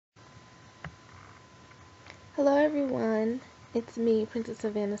Hello everyone, it's me, Princess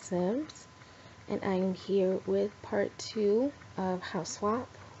Savannah Sims, and I am here with part 2 of House Swap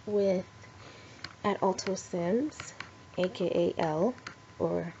with at Alto Sims, aka L,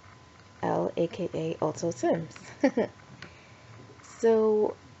 or L, aka Alto Sims.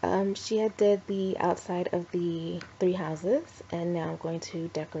 So she had did the outside of the 3 houses, and now I'm going to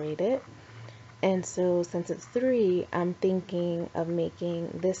decorate it. And so since it's 3, I'm thinking of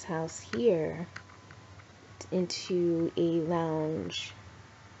making this house here into a lounge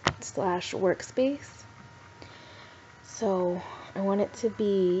slash workspace. So I want it to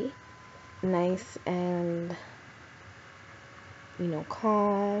be nice and,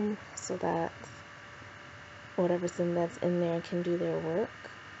 calm, so that whatever sim that's in there can do their work.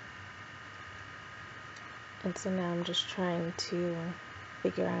 And so now I'm just trying to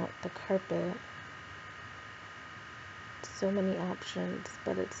figure out the carpet. So many options,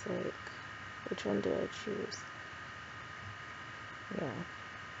 but it's like, which one do I choose? Yeah,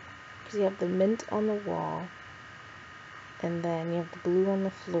 because you have the mint on the wall, and then you have the blue on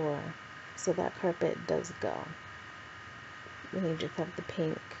the floor, so that carpet does go. Then you just have the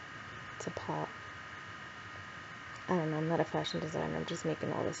pink to pop. I don't know, I'm not a fashion designer, I'm just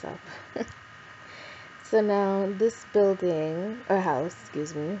making all this up. So now this building, or house,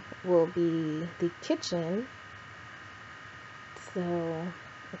 excuse me, will be the kitchen. So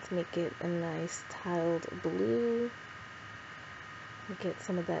let's make it a nice tiled blue. Get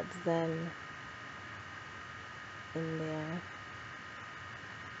some of that zen in there.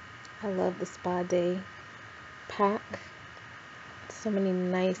 I love the spa day pack. So many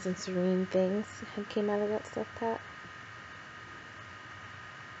nice and serene things came out of that stuff pack.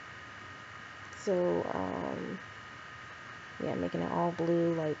 So yeah, making it all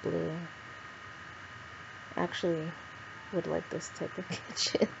blue, light blue. Actually would like this type of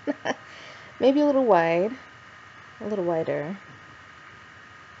kitchen. Maybe a little wide, a little wider.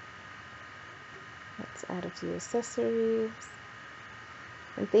 Let's add a few accessories.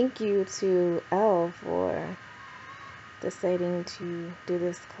 And thank you to Elle for deciding to do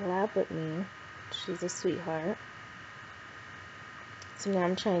this collab with me. She's a sweetheart. So now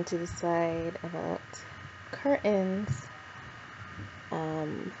I'm trying to decide about curtains.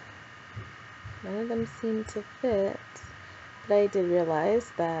 None of them seem to fit, but I did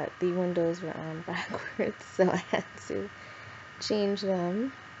realize that the windows were on backwards, so I had to change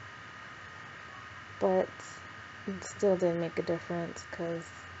them. But it still didn't make a difference because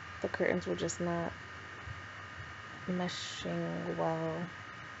the curtains were just not meshing well.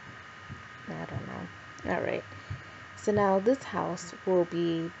 I don't know. Alright, so now this house will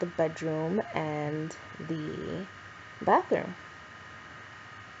be the bedroom and the bathroom.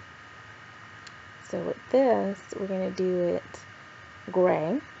 So with this, we're going to do it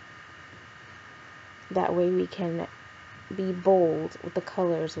gray. That way we can be bold with the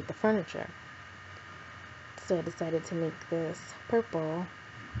colors with the furniture. So I decided to make this purple,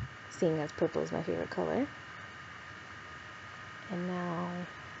 seeing as purple is my favorite color. And now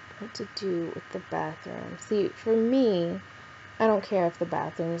what to do with the bathroom. See, for me, I don't care if the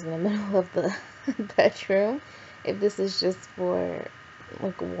bathroom is in the middle of the bedroom. If this is just for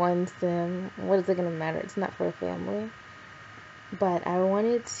like one sim, what is it gonna matter? It's not for a family. But I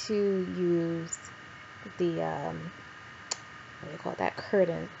wanted to use the what do you call it? That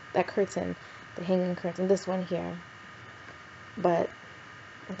curtain, the hanging curtain, this one here. But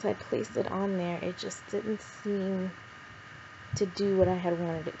once I placed it on there, it just didn't seem to do what I had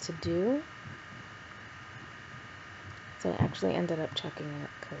wanted it to do. So I actually ended up chucking it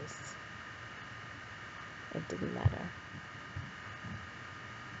because it didn't matter.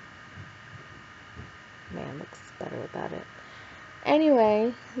 Man, looks better without it.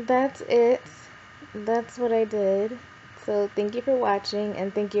 Anyway, that's it. That's what I did. So thank you for watching,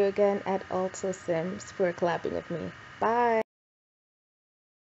 and thank you again at Alto Sims for collabing with me.